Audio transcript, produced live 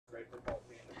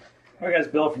Alright guys,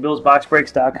 Bill from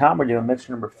BillsBoxBreaks.com. We're doing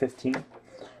mixer number 15,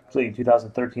 including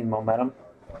 2013 Momentum,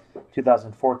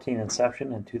 2014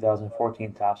 Inception, and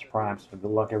 2014 Topps Prime. So good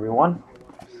luck everyone.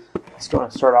 Let's go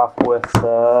and start off with,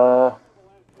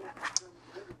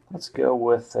 let's go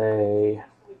with a,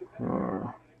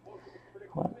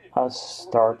 let us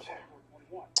start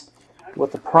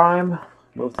with the Prime,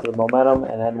 move to the Momentum,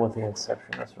 and end with the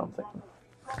Inception. That's what I'm thinking.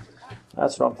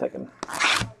 That's what I'm thinking.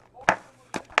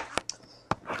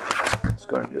 Let's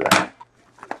go and do that.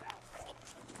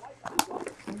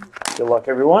 Good luck,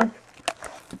 everyone.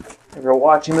 If you're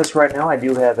watching this right now, I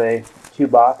do have a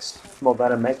 2-box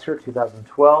Momentum mixer,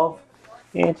 2012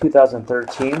 and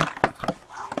 2013, up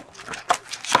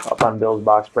on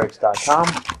BillsBoxBreaks.com.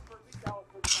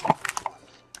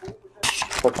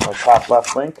 Click on the top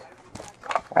left link.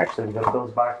 Actually, if you go to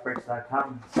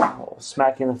BillsBoxBreaks.com, I'll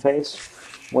smack you in the face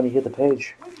when you hit the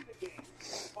page.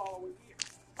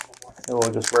 And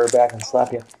we'll just rear back and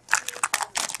slap you.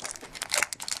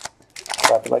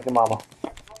 Slap you like your mama.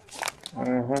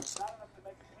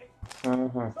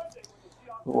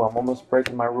 Ooh, I'm almost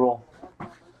breaking my rule.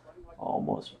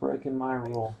 Almost breaking my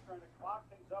rule.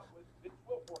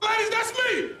 Ladies, that's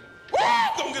me! Woo!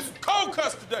 Gonna get some cold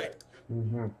cuts today.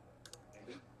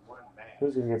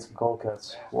 Who's gonna get some cold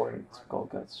cuts? We're gonna get some cold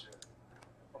cuts.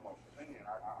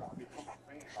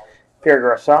 Pierre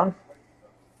Garcon,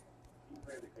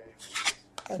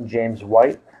 James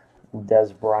White,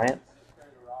 Des Bryant,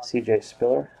 C.J.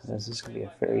 Spiller. Is this going to be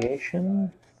a variation?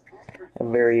 A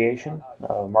variation.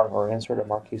 Or insert a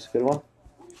Marquise Goodwin.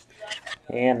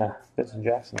 And Vincent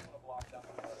Jackson.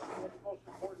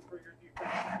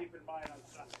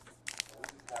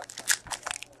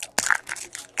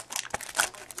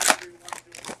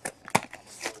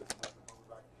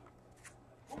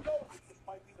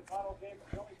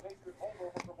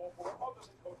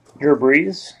 Drew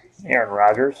Brees, Aaron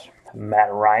Rodgers,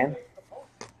 Matt Ryan,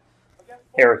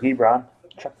 Eric Ebron,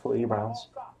 Chuck full of Ebrons,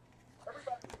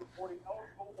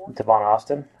 Devon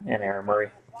Austin, and Aaron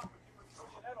Murray.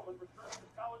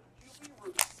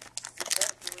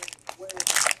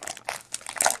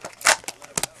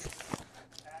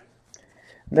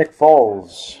 Nick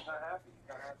Foles,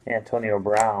 Antonio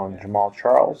Brown, Jamal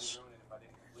Charles,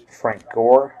 Frank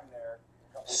Gore,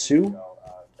 Sue,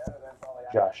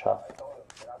 Josh Huff.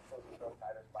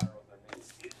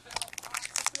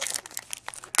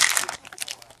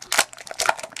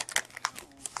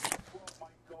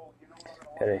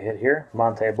 Got a hit here.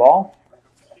 Monte Ball,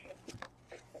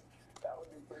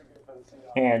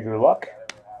 Andrew Luck,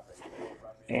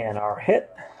 and our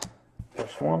hit,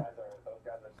 first one.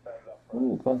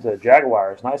 Ooh, going to the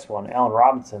Jaguars. Nice one. Allen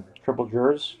Robinson, triple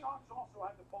jurors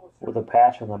with a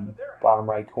patch on the bottom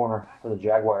right corner for the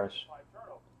Jaguars.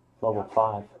 Level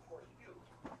 5.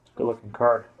 Good looking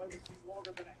card.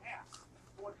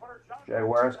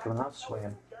 Jaguars coming out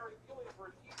swinging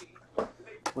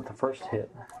with the first hit.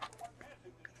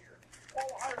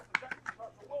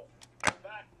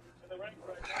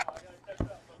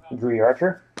 Drew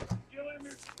Archer.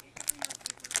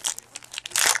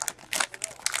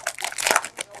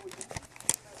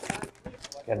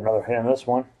 Got another hit on this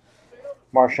one.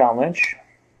 Marshawn Lynch.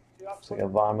 Looks like a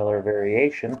Von Miller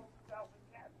variation,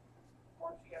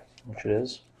 which it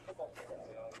is.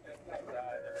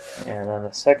 And then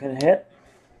the second hit.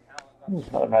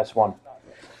 Another nice one.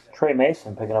 Trey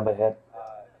Mason picking up a hit.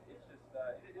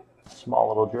 Small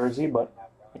little jersey, but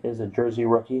it is a jersey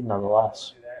rookie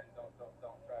nonetheless.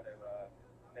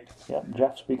 Yep,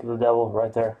 Jeff, speak of the devil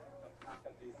right there.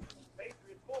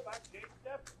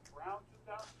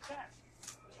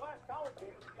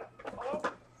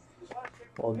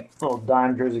 Little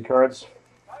dime jersey cards.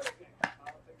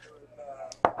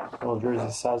 Little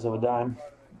jersey size of a dime.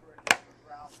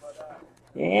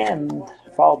 And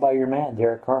followed by your man,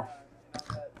 Derek Carr.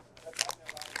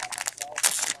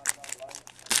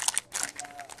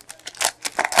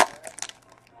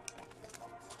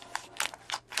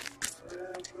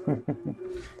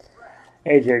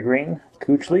 AJ Green,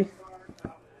 Kuechly,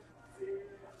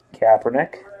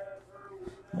 Kaepernick,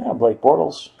 Blake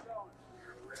Bortles.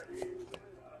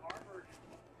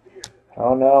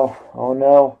 Oh no, oh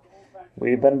no,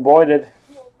 we've been Boyded.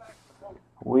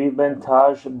 We've been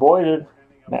Taj Boyded.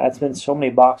 Man, it's been so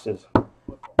many boxes,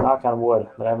 knock on wood,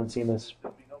 that I haven't seen this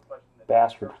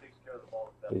bastard.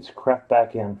 He's crept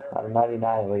back in, out of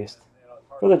 99 at least,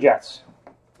 for the Jets.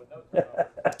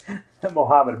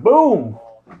 Mohammed, boom!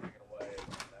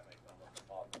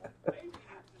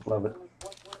 Love it.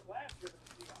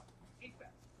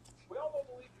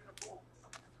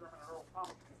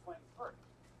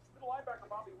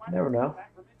 Never know.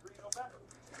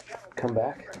 Come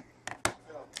back.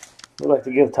 We'd like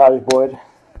to give Taj Boyd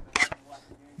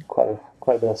quite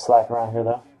a bit of slack around here,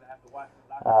 though.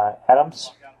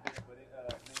 Adams.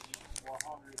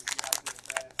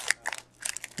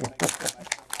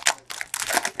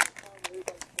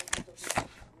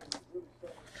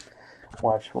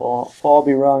 Watch, we'll all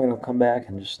be wrong and it'll come back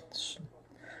and just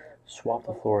swap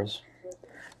the floors.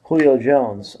 Julio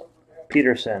Jones,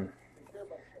 Peterson,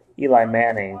 Eli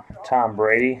Manning, Tom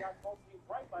Brady,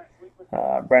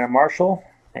 Brandon Marshall,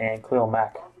 and Khalil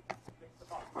Mack.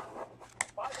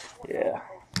 Yeah.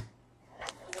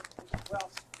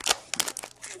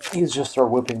 He's just our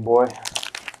whipping boy.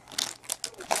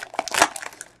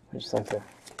 I just like to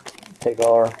take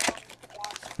all our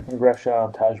aggression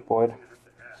on Taj Boyd.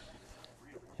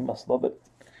 He must love it.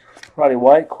 Roddy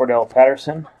White, Cordell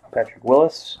Patterson, Patrick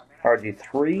Willis,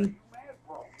 RG3,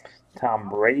 Tom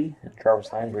Brady, and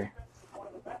Jarvis Landry.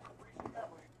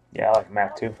 Yeah, I like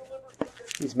Mac too.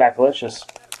 He's Macalicious.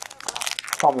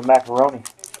 Call him the macaroni.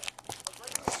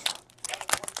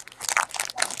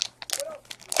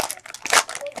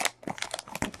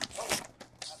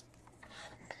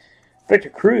 Victor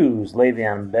Cruz,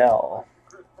 Le'Veon Bell,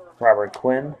 Robert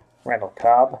Quinn, Randall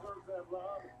Cobb,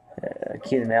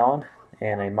 Keenan Allen,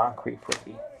 and a Moncrief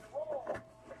rookie.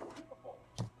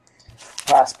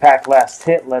 Last pack, last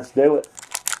hit. Let's do it.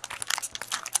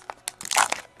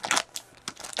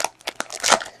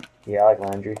 Yeah, I like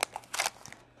Landry.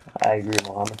 I agree,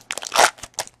 Mohammed.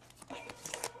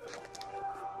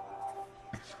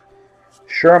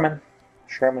 Sherman,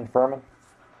 Furman,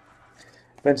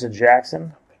 Vincent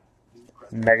Jackson,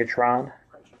 Megatron,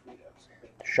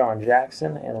 Sean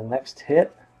Jackson, and the next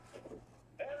hit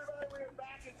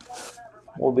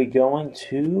will be going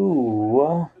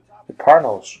to the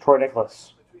Cardinals. Troy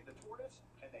Nicholas,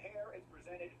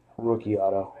 rookie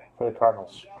auto for the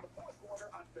Cardinals.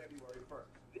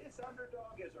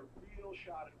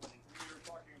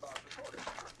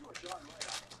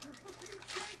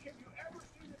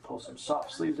 Pull some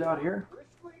soft sleeves out here.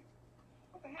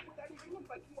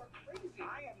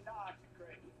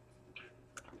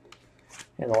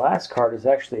 And the last card is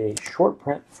actually a short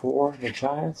print for the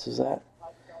Giants. Is that?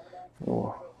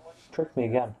 Ooh, tricked me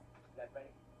again.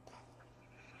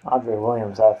 Andre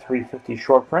Williams out of 350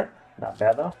 short print. Not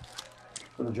bad though.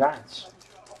 For the Giants.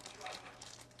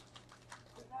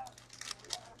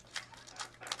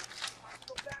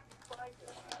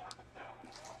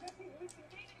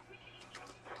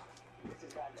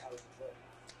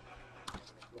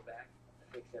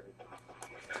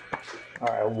 All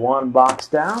right, one box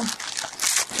down.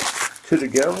 2 to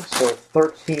go, so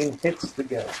 13 hits to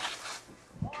go.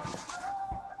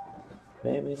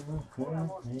 Baby, don't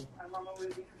hurt me.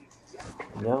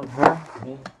 Don't hurt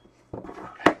me.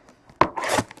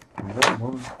 No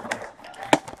more.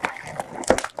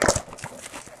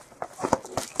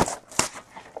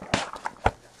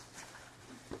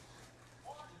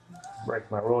 Break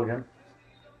my rule again.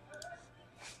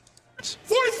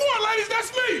 44, ladies,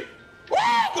 that's me. Woo!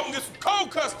 Gonna get some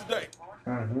cold cuts today.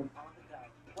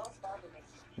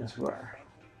 Yes, we are.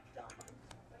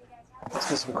 Let's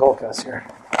get some cold cuts here.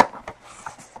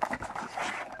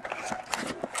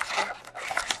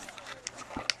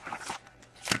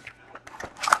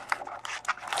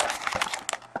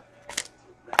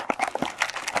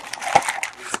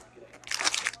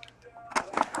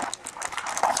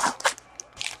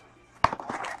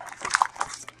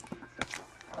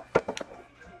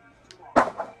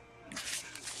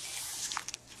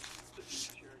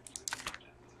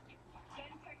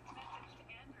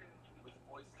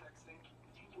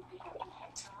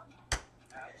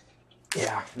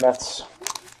 Yeah, that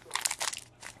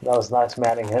was nice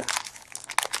Manning hit.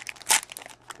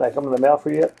 Did that come in the mail for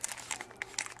you yet?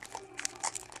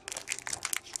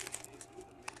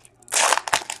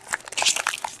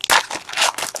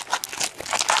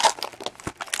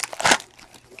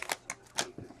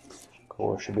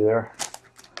 Cool, it should be there.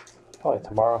 Probably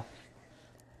tomorrow.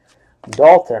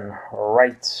 Dalton,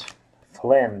 Wright,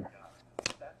 Flynn,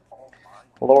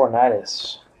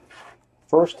 Laurinaitis.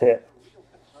 First hit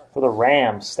for the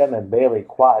Rams, Stedman Bailey,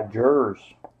 quad jurors.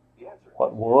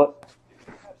 What?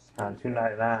 On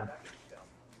 $2.99.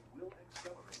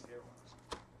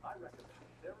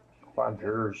 Quad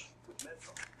jurors.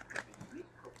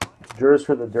 Jurors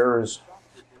for the Durs.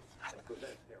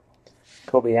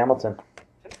 Kobe Hamilton.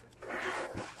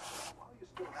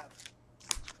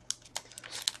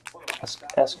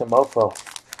 Eskimofo.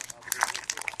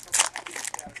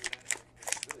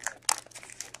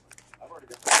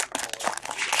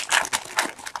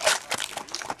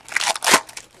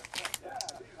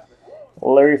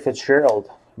 Larry Fitzgerald,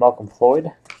 Malcolm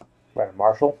Floyd, Brandon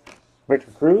Marshall,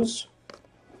 Victor Cruz,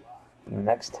 The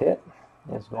next hit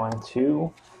is going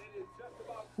to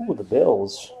the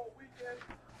Bills.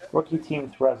 Rookie team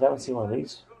threats. I haven't seen one of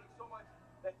these.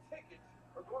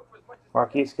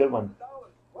 Marquise Goodwin.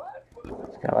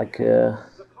 It's kind of like when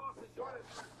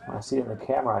I see it in the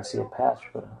camera, I see a patch,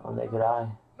 but on naked eye,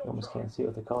 you almost can't see it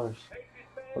with the colors.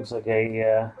 Looks like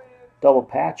a double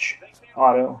patch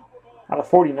auto out of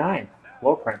 49,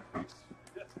 low print.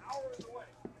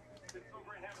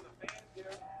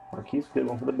 Marquise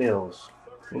Goodwin for the Bills.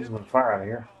 Losing the fire out of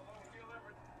here.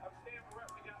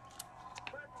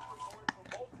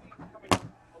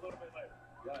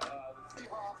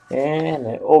 And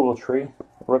an Ogletree,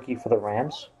 rookie for the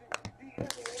Rams.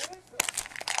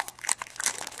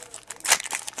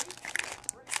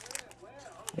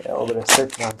 Yeah, a little bit of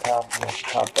stitching on top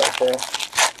right there.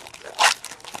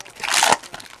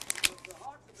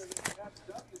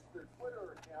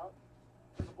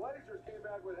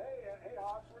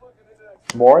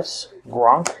 Morris,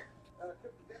 Gronk,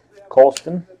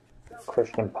 Colston,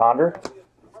 Christian Ponder.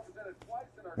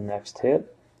 Next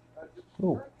hit.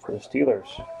 For the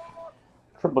Steelers.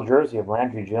 Triple jersey of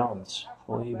Landry Jones.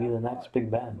 Will he be the next Big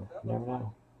Ben? You never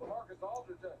know.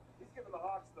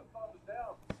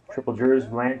 Triple jersey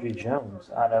of Landry Jones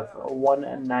out of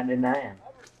 199.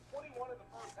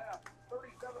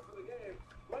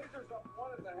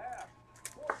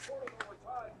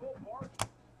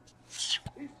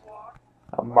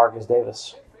 Marcus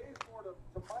Davis.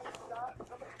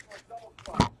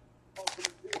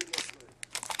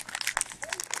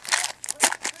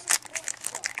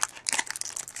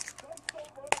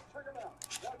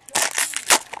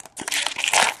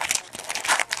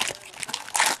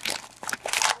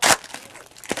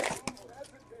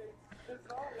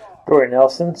 Rory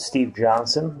Nelson, Steve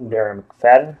Johnson, Darren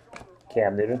McFadden,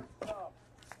 Cam Newton.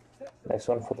 Next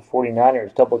one for the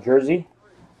 49ers, double jersey,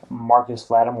 Marcus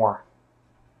Lattimore.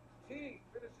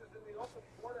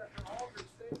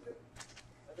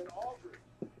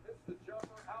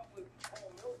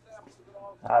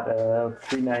 Out of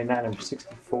 399 of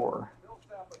 64.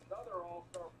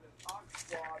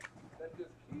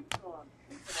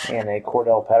 And a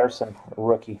Cordell Patterson,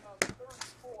 rookie,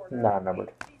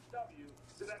 non-numbered.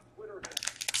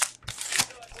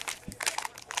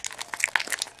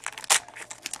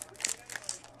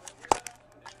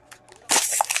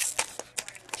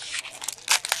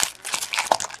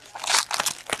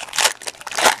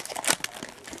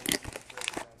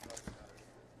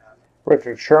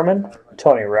 Richard Sherman,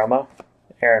 Tony Romo,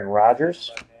 Aaron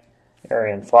Rodgers,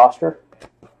 Arian Foster.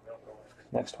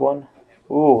 Next one.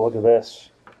 Ooh, look at this.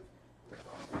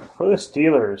 For the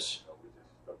Steelers,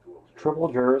 triple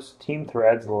jersey, team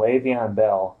threads, Le'Veon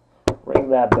Bell. Ring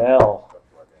that bell.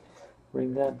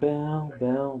 Ring that bell,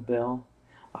 bell, bell.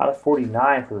 Out of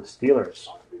 49 for the Steelers.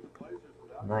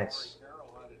 Nice.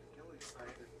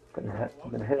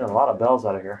 Been hitting a lot of bells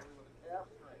out of here.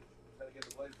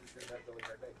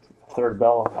 Third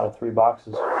bell out of 3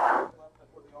 boxes.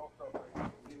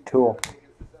 Cool.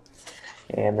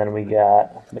 And then we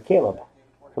got McCaleb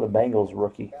for the Bengals,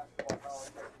 rookie.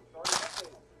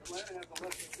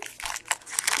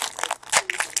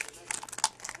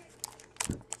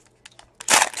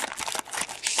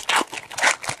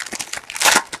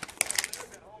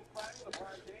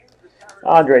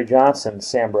 Andre Johnson,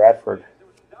 Sam Bradford,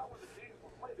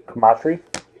 Kamatri,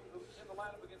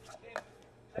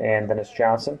 and Dennis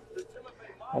Johnson.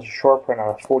 That's a short print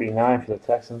out of 49 for the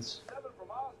Texans.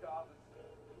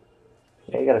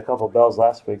 Yeah, you got a couple of bells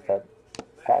last week. That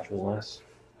patch was nice.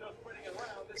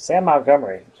 Sam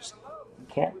Montgomery. Just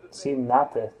can't seem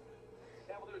not to.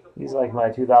 He's like my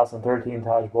 2013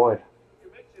 Taj Boyd.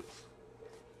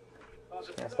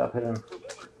 Just can't stop hitting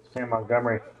Sam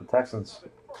Montgomery for the Texans.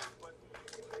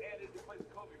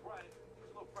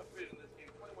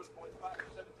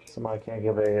 Somebody can't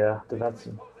give a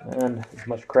defensive end as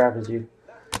much crap as you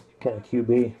can a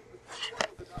QB.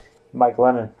 Mike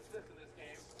Lennon.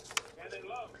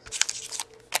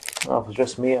 I don't know if it's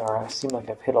just me or I seem like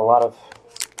I've hit a lot of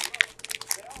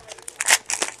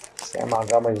Sam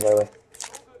Montgomerys lately.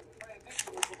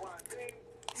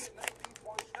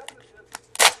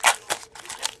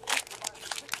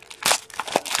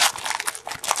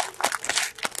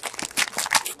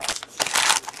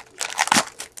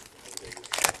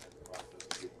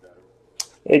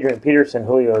 Adrian Peterson,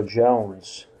 Julio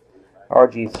Jones,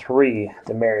 RG3,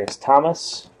 Demaryius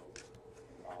Thomas.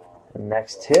 And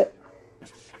next hit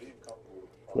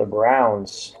for the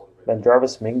Browns,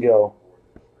 BenJarvus Mingo,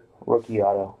 rookie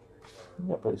auto.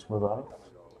 Yeah, pretty smooth auto.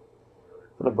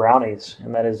 For the Brownies,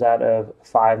 and that is out of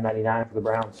 $5.99 for the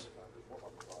Browns.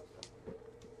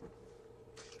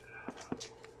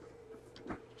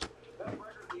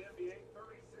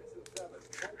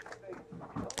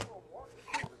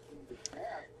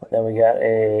 Then we got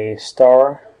a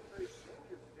star.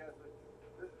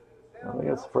 I think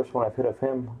that's the first one I've hit of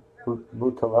him.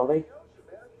 Butalelli.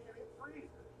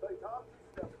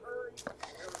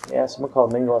 Yeah, someone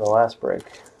called Mingo on the last break.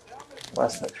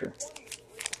 Last picture.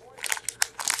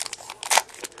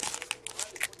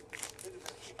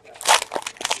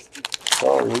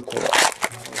 Oh,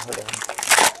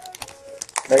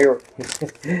 no, you're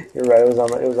you're right. It was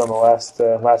on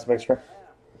the last mixture,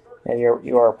 and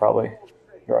you are probably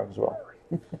wrong as well.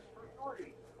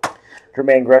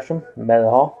 Jermaine Gresham,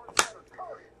 Mendenhall,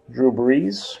 Drew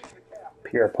Brees,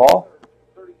 Pierre Paul,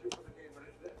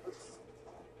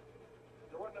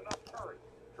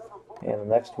 and the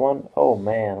next one. Oh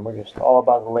man, we're just all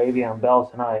about the Le'Veon Bell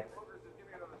tonight.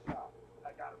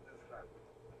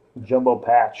 Jumbo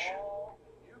patch.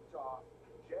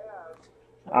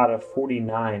 Out of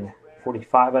 49.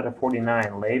 45 out of 49.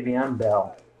 Le'Veon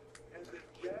Bell.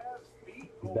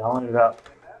 Belling it up.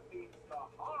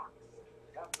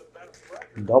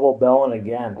 Double belling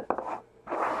again.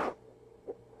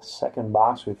 Second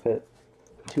box, we fit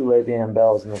 2 Le'Veon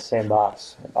Bells in the same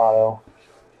box. An auto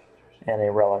and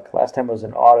a relic. Last time it was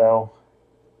an auto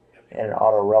and an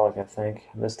auto relic, I think.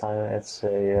 This time it's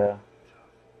a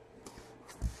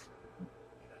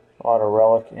auto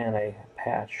relic and a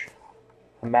patch.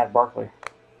 And Matt Barkley.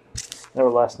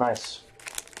 Nevertheless, nice.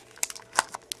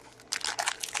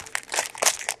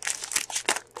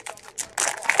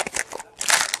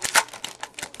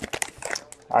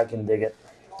 I can dig it.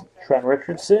 Trent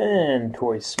Richardson,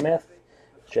 Torrey Smith,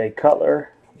 Jay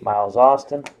Cutler, Miles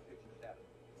Austin.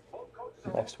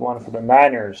 Next one for the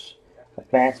Niners,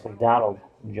 Vance McDonald,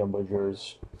 Jumbo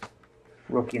Jersey,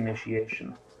 rookie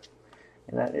initiation.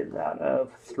 And that is out of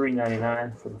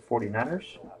 $3.99 for the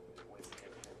 49ers.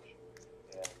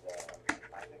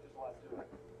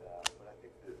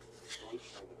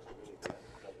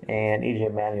 And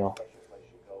EJ Manuel.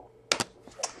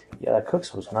 Yeah, that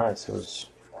Cooks was nice. Was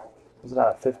it out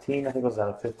of 15? I think it was out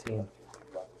of 15.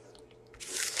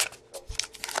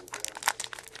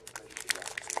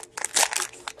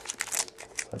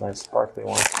 A nice sparkly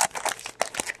one.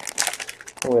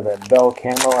 Look at that Bell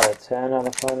Camo out of 10 out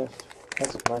of finest.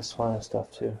 That's some nice finest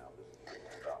stuff too.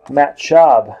 Matt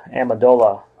Schaub,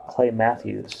 Amendola, Clay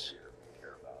Matthews,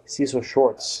 Cecil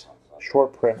Shorts,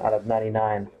 short print out of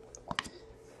 99.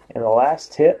 And the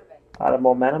last hit out of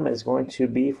Momentum is going to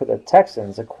be for the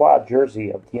Texans, a quad jersey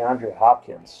of DeAndre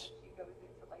Hopkins.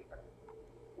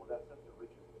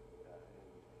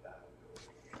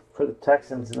 For the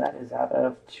Texans, and that is out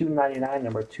of $2.99,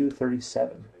 number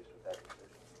 237.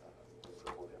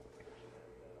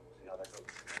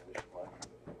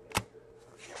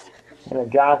 And a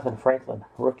Jonathan Franklin,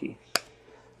 rookie.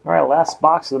 All right, last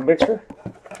box of the mixer,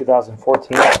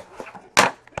 2014.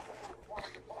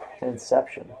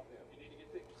 Inception.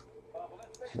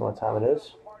 You know what time it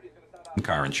is?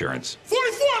 Car insurance.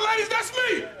 44, ladies, that's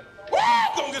me! Woo!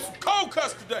 Gonna get some cold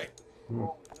cuts today.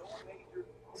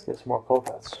 Let's get some more cold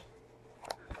cuts.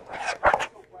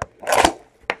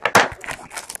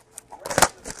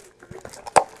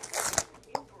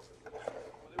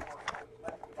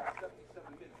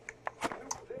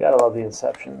 Gotta love the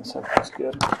Inception. Inception's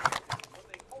good.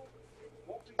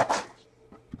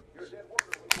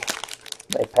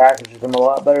 They packaged them a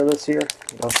lot better this year.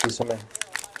 You don't see so many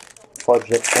fudge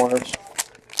dip corners.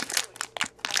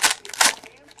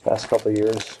 Past couple of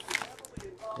years,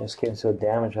 just getting so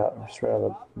damaged out straight out of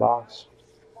the box.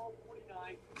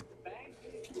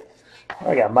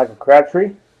 I got Michael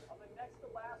Crabtree,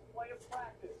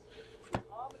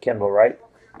 Kendall Wright,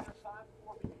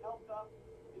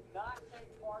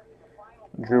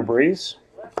 Drew Brees.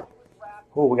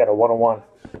 Oh, we got a 101.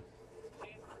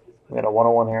 We got a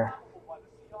 101 here.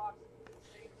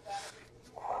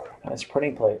 Nice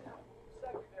printing plate.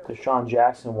 Deshaun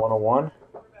Jackson 101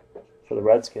 for the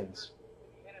Redskins.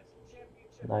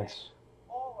 Nice.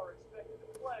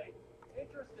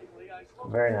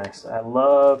 Very nice. I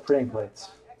love printing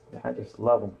plates. I just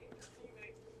love them.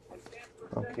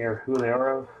 Don't care who they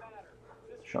are of.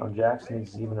 Deshaun Jackson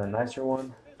is even a nicer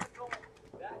one.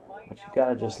 But you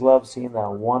gotta just love seeing that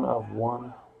 1 of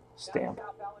 1 stamp.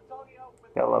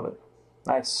 Gotta love it.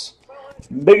 Nice.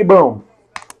 Biggie boom.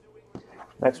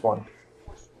 Next one.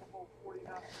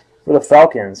 For the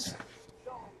Falcons.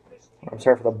 I'm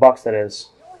sorry, for the Bucks, that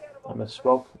is. I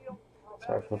misspoke.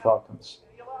 Sorry for the Falcons.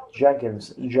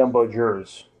 Jenkins, Jumbo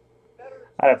Jersey.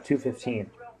 Out of 215.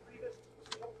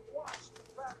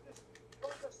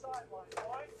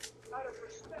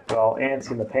 Well,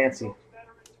 antsy in the pantsy.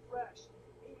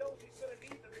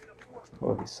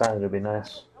 Oh, if he signed it, it'd be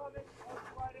nice.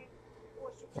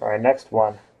 Alright, next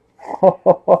one.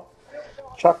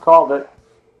 Chuck called it.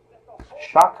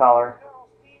 Shock collar,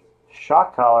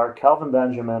 Kelvin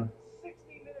Benjamin,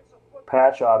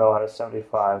 patch auto out of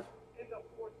 75.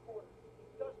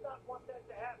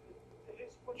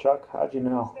 Chuck, how'd you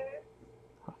know?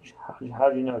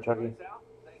 How'd you know, Chucky?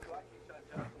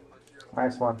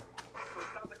 Nice one.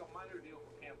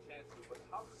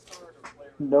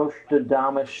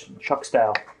 Nostradamus Chuck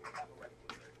style.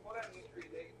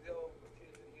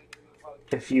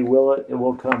 If you will it, it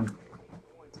will come.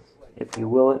 If you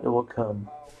will it, it will come.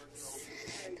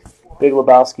 Big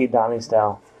Lebowski, Donnie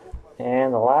style.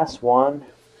 And the last one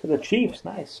for the Chiefs.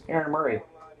 Nice. Aaron Murray.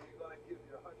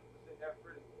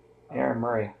 Aaron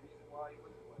Murray.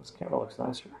 This camera looks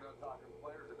nicer.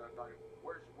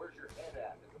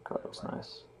 Card looks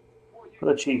nice. For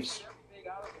the Chiefs.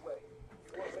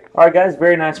 Alright guys,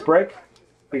 very nice break.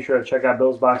 Be sure to check out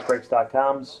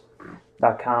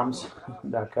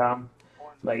BillsBoxBreaks.com.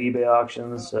 My eBay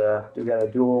auctions. Do got a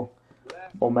dual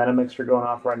Momentum mixer going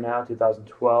off right now.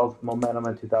 2012 Momentum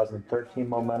and 2013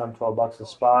 Momentum. $12 a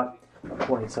spot.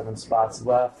 27 spots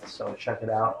left. So check it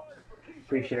out.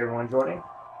 Appreciate everyone joining,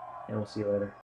 and we'll see you later.